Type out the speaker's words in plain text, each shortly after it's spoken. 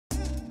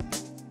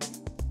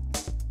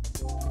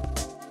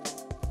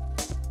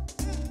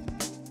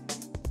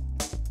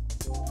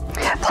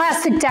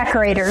Plastic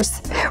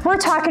decorators. We're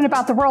talking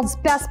about the world's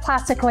best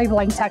plastic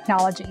labeling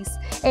technologies.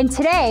 And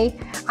today,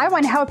 I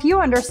want to help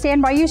you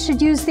understand why you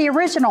should use the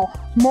original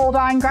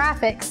mold-on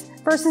graphics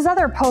versus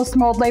other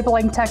post-mold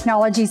labeling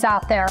technologies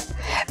out there.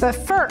 But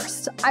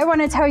first, I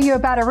want to tell you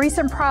about a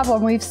recent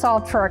problem we've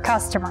solved for a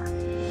customer.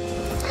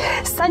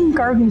 Sutton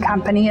Garden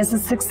Company is a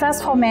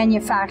successful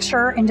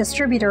manufacturer and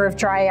distributor of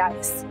dry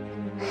ice.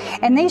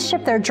 And they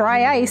ship their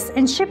dry ice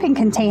in shipping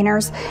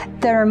containers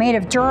that are made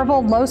of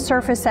durable,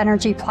 low-surface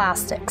energy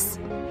plastics.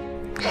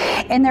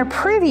 In their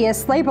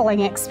previous labeling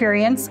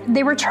experience,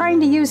 they were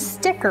trying to use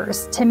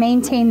stickers to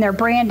maintain their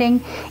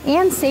branding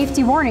and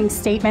safety warning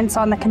statements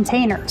on the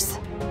containers.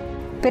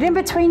 But in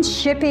between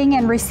shipping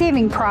and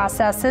receiving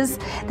processes,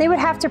 they would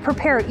have to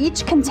prepare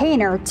each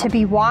container to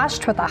be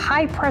washed with a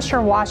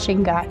high-pressure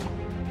washing gun.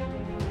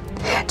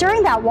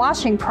 During that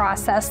washing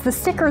process, the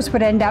stickers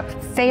would end up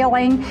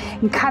failing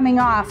and coming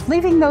off,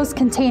 leaving those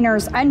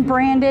containers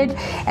unbranded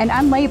and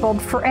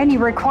unlabeled for any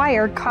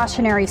required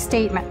cautionary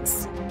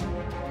statements.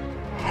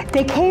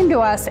 They came to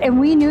us and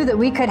we knew that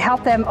we could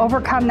help them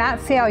overcome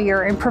that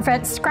failure and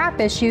prevent scrap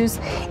issues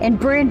and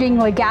branding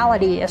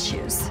legality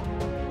issues.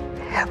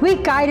 We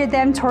guided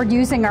them toward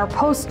using our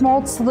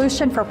post-mold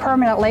solution for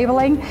permanent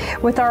labeling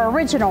with our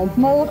original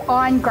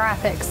mold-on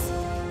graphics.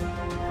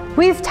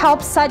 We've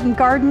helped Sutton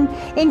Garden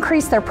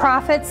increase their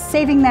profits,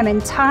 saving them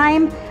in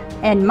time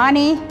and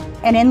money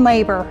and in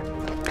labor.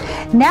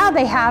 Now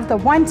they have the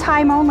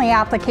one-time only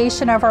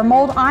application of our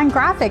mold-on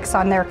graphics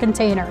on their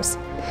containers,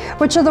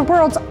 which are the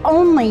world's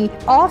only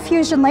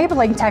all-fusion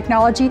labeling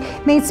technology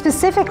made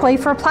specifically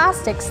for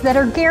plastics that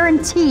are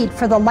guaranteed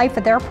for the life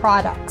of their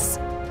products.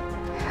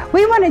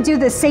 We want to do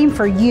the same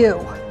for you.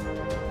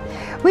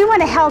 We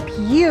want to help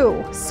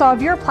you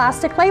solve your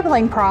plastic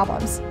labeling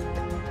problems.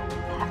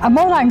 A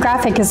mold-on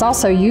graphic is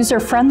also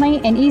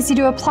user-friendly and easy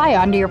to apply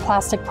onto your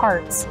plastic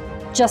parts.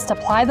 Just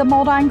apply the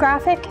mold-on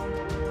graphic,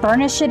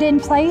 burnish it in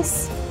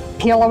place,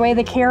 peel away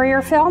the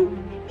carrier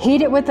film,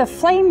 heat it with a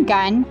flame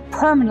gun,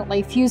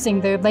 permanently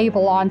fusing the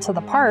label onto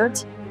the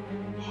part,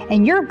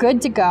 and you're good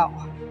to go.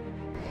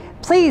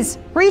 Please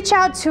reach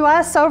out to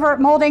us over at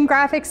Molding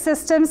Graphic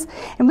Systems,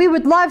 and we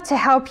would love to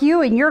help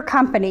you and your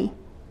company.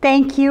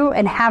 Thank you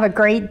and have a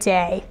great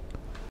day.